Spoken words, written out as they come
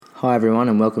Hi everyone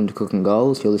and welcome to Cooking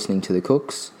Goals. You're listening to The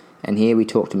Cooks, and here we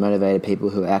talk to motivated people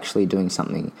who are actually doing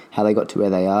something, how they got to where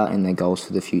they are and their goals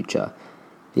for the future.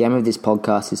 The aim of this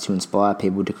podcast is to inspire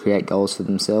people to create goals for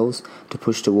themselves, to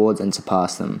push towards and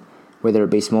surpass them. Whether it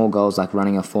be small goals like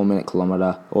running a 4-minute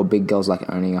kilometre or big goals like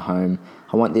owning a home,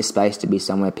 I want this space to be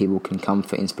somewhere people can come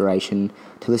for inspiration,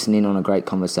 to listen in on a great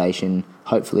conversation,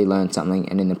 hopefully learn something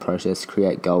and in the process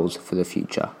create goals for the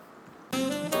future.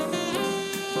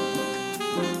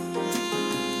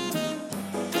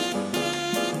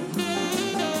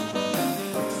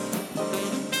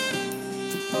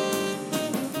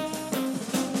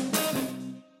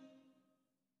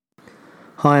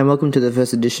 Hi and welcome to the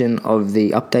first edition of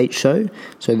the update show.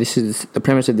 So the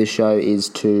premise of this show is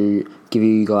to give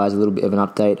you guys a little bit of an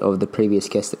update of the previous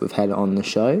guests that we've had on the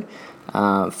show.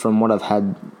 From what I've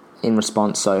had in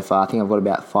response so far, I think I've got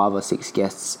about 5 or 6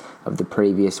 guests of the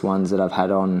previous ones that I've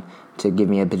had on to give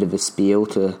me a bit of a spiel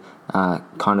to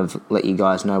kind of let you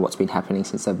guys know what's been happening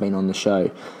since I've been on the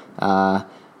show.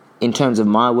 In terms of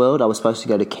my world, I was supposed to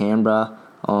go to Canberra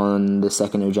on the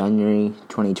 2nd of January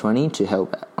 2020 to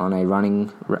help on a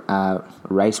running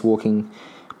race walking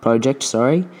project,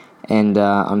 and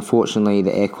unfortunately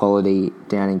the air quality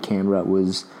down in Canberra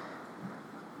was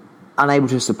unable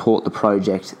to support the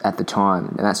project at the time,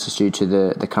 and that's just due to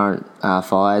the current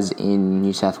fires in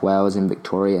New South Wales and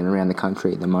Victoria and around the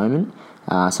country at the moment.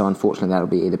 So unfortunately that'll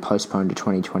be either postponed to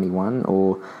 2021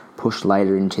 or pushed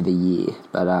later into the year,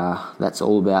 but that's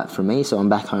all about from me. So I'm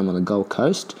back home on the Gold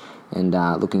Coast and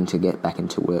looking to get back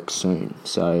into work soon.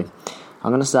 So I'm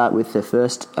going to start with the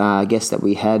first guest that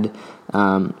we had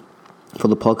for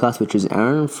the podcast, which was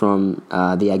Aaron from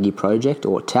the Aggie Project,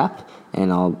 or TAP,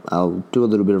 and I'll do a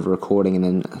little bit of a recording and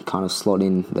then kind of slot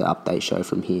in the update show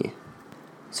from here.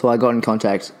 So I got in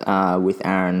contact with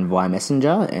Aaron via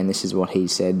Messenger, and this is what he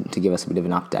said to give us a bit of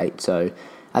an update. So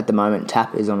at the moment,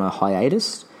 TAP is on a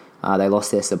hiatus. They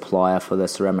lost their supplier for the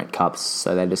ceramic cups,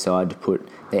 so they decided to put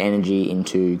their energy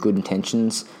into Good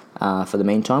Intentions for the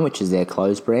meantime, which is their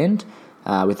clothes brand,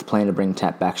 with the plan to bring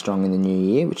TAP back strong in the new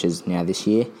year, which is now this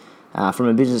year. From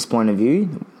a business point of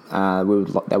view,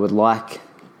 they would like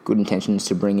Good Intentions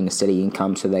to bring in a steady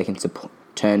income so they can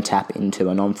turn TAP into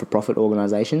a non-for-profit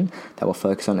organisation that will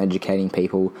focus on educating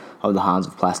people of the harms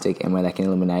of plastic and where they can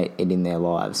eliminate it in their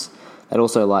lives. They'd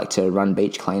also like to run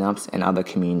beach cleanups and other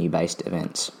community-based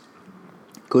events.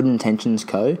 Good Intentions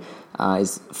Co.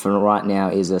 is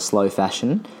a slow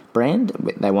fashion brand.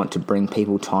 They want to bring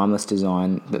people timeless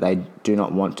design that they do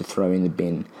not want to throw in the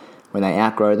bin. When they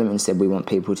outgrow them, instead we want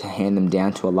people to hand them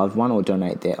down to a loved one or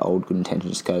donate their old Good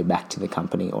Intentions Co. back to the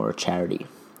company or a charity.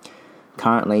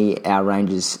 Currently, their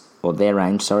range is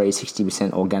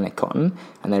 60% organic cotton,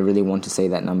 and they really want to see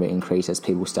that number increase as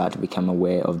people start to become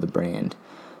aware of the brand,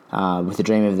 with the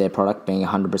dream of their product being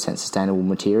 100% sustainable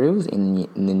materials in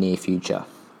the near future.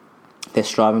 They're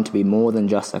striving to be more than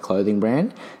just a clothing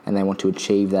brand, and they want to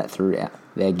achieve that through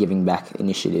their Giving Back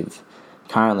initiative.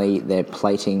 Currently, they're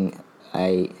planting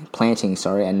a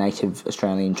native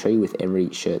Australian tree with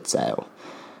every shirt sale.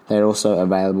 They're also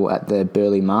available at the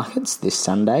Burleigh Markets this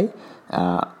Sunday,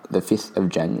 the 5th of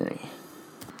January.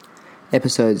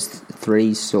 Episodes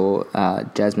 3 saw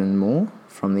Jasmine Moore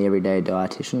from the Everyday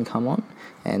Dietitian come on,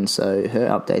 and so her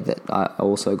update that I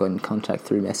also got in contact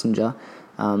through Messenger.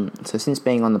 So since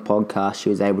being on the podcast, she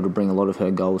was able to bring a lot of her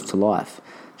goals to life.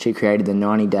 She created the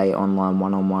 90-day online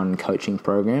one-on-one coaching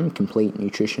program, Complete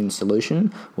Nutrition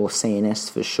Solution, or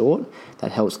CNS for short,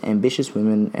 that helps ambitious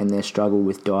women and their struggle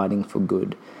with dieting for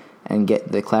good, and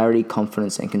get the clarity,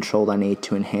 confidence and control they need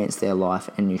to enhance their life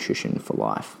and nutrition for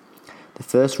life. The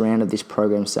first round of this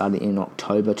program started in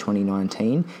October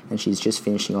 2019, and she's just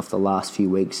finishing off the last few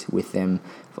weeks with them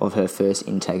of her first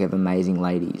intake of amazing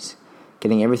ladies,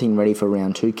 getting everything ready for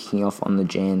round 2, kicking off on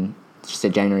January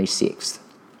 6th.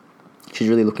 She's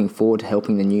really looking forward to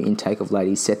helping the new intake of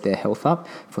ladies set their health up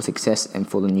for success and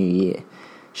for the new year.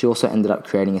 She also ended up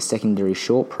creating a secondary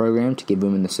short program to give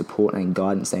women the support and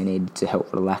guidance they need to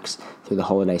help relax through the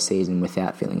holiday season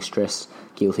without feeling stressed,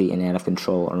 guilty and out of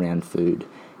control around food.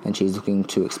 And she's looking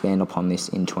to expand upon this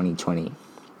in 2020.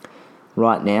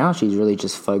 Right now, she's really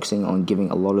just focusing on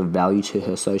giving a lot of value to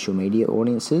her social media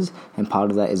audiences, and part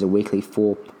of that is a weekly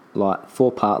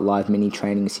 4-part live mini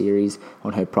training series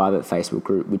on her private Facebook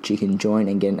group, which you can join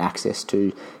and get access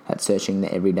to at searching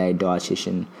the Everyday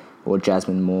Dietitian or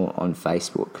Jasmine Moore on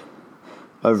Facebook.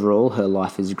 Overall, her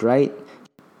life is great,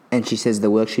 and she says the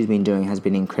work she's been doing has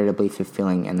been incredibly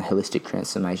fulfilling, and the holistic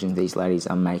transformation these ladies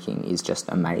are making is just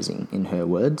amazing, in her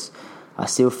words. I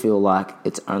still feel like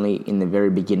it's only in the very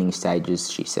beginning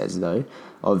stages, she says though,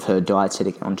 of her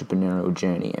dietetic entrepreneurial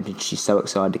journey, and she's so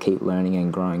excited to keep learning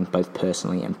and growing both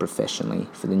personally and professionally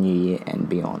for the new year and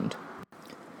beyond.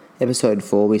 Episode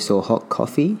 4, we saw Hot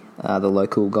Coffee, the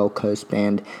local Gold Coast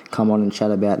band, come on and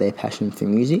chat about their passion for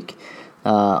music.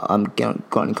 I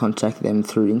got in contact with them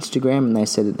through Instagram, and they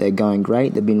said that they're going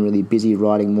great. They've been really busy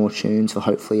writing more tunes for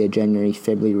hopefully a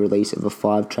January-February release of a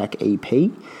 5-track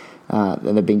EP.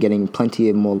 And they've been getting plenty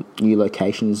of more new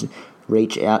locations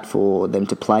reach out for them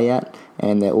to play at,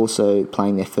 and they're also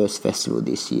playing their first festival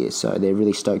this year, so they're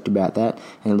really stoked about that,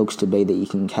 and it looks to be that you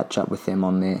can catch up with them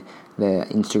on their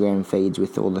Instagram feeds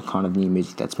with all the kind of new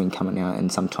music that's been coming out, and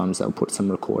sometimes they'll put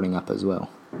some recording up as well.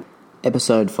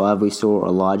 Episode 5, we saw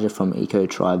Elijah from Eco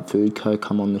Tribe Food Co.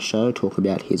 come on the show, talk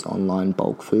about his online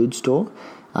bulk food store.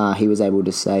 He was able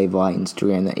to say via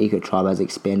Instagram that Eco Tribe has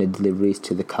expanded deliveries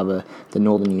to cover the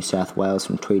northern New South Wales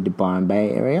from Tweed to Byron Bay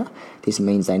area. This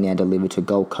means they now deliver to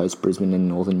Gold Coast, Brisbane and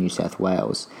northern New South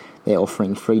Wales. They're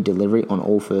offering free delivery on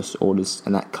all first orders,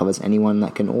 and that covers anyone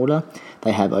that can order.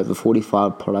 They have over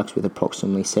 45 products, with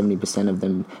approximately 70% of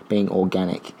them being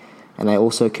organic. And they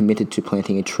also committed to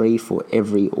planting a tree for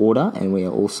every order, and we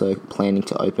are also planning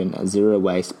to open a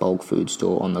zero-waste bulk food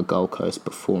store on the Gold Coast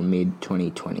before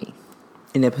mid-2020.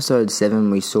 In episode 7,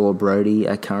 we saw Brodie,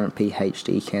 a current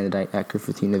PhD candidate at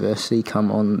Griffith University, come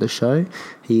on the show.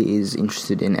 He is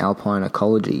interested in alpine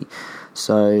ecology.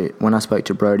 So when I spoke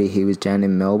to Brodie, he was down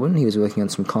in Melbourne. He was working on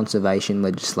some conservation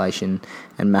legislation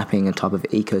and mapping a type of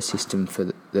ecosystem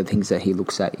for the things that he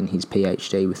looks at in his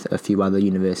PhD with a few other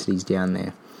universities down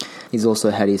there. He's also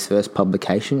had his first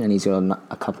publication, and he's got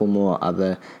a couple more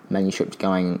other manuscripts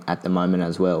going at the moment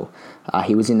as well.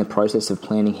 He was in the process of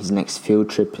planning his next field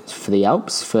trip for the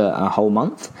Alps for a whole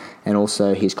month, and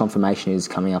also his confirmation is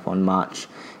coming up in March,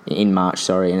 and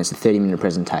it's a 30-minute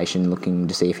presentation looking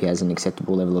to see if he has an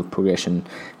acceptable level of progression,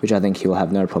 which I think he'll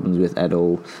have no problems with at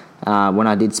all. When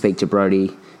I did speak to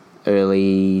Brodie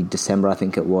early December, I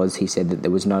think it was, he said that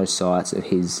there was no sites of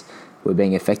his were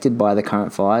being affected by the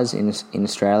current fires in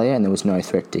Australia, and there was no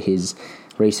threat to his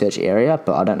research area,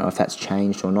 but I don't know if that's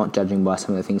changed or not, judging by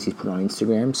some of the things he's put on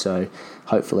Instagram. So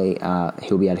hopefully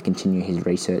he'll be able to continue his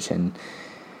research, and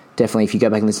definitely if you go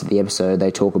back and listen to the episode,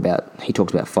 he talks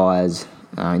about fires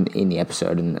in the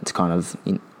episode, and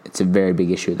it's a very big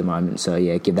issue at the moment, so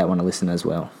yeah, give that one a listen as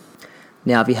well.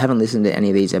 Now, if you haven't listened to any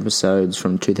of these episodes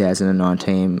from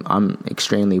 2019, I'm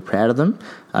extremely proud of them.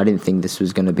 I didn't think this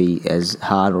was going to be as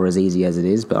hard or as easy as it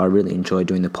is, but I really enjoy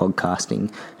doing the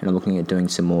podcasting, and I'm looking at doing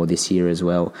some more this year as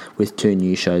well, with 2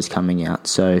 new shows coming out.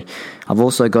 So I've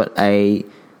also got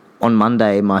on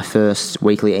Monday, my first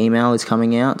weekly email is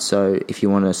coming out, so if you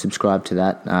want to subscribe to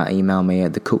that, email me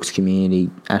at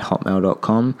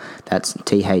thecookscommunity@hotmail.com. That's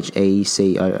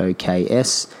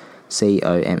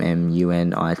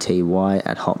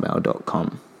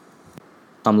TheCooksCommunity@hotmail.com.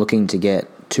 I'm looking to get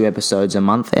 2 episodes a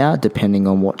month out, depending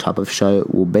on what type of show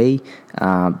it will be,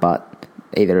 but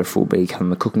either if it will become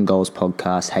the Cooking Goals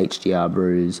podcast, HDR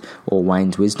Brews, or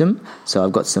Wayne's Wisdom. So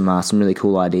I've got some really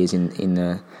cool ideas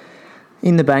in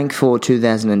the bank for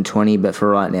 2020, but for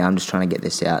right now I'm just trying to get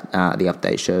this out, the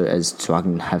update show, so I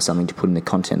can have something to put in the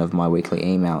content of my weekly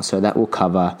email. So that will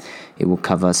cover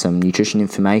some nutrition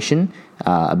information,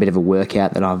 a bit of a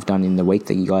workout that I've done in the week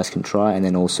that you guys can try, and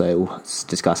then also we'll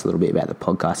discuss a little bit about the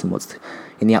podcast and what's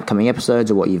in the upcoming episodes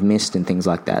or what you've missed and things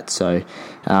like that. So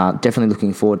definitely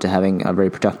looking forward to having a very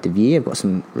productive year. I've got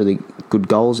some really good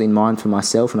goals in mind for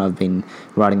myself, and I've been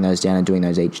writing those down and doing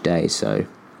those each day. So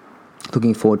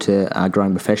looking forward to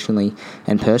growing professionally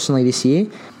and personally this year.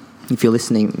 If you're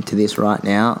listening to this right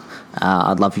now,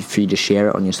 I'd love for you to share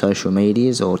it on your social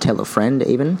medias or tell a friend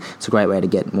even. It's a great way to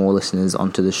get more listeners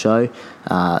onto the show.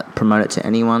 Promote it to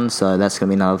anyone. So that's going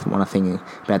to be another one thing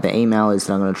about the email, is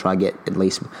that I'm going to try to get at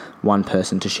least one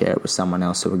person to share it with someone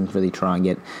else, so we can really try and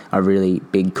get a really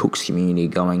big Cooks community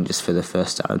going just for the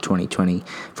first start of 2020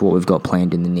 for what we've got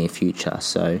planned in the near future.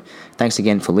 So thanks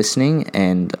again for listening,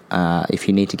 and if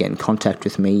you need to get in contact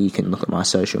with me, you can look at my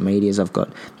social medias. I've got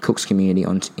Cooks community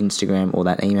on Instagram, or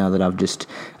that email that I've just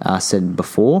said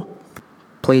before.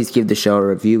 Please give the show a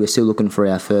review. We're still looking for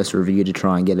our first review to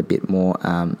try and get a bit more,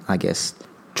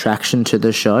 traction to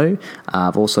the show.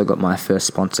 I've also got my first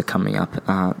sponsor coming up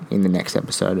in the next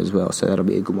episode as well, so that'll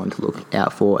be a good one to look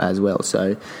out for as well.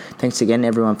 So thanks again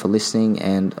everyone for listening,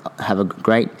 and have a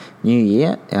great new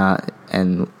year,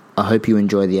 and I hope you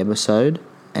enjoy the episode,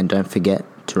 and don't forget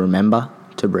to remember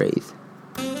to breathe.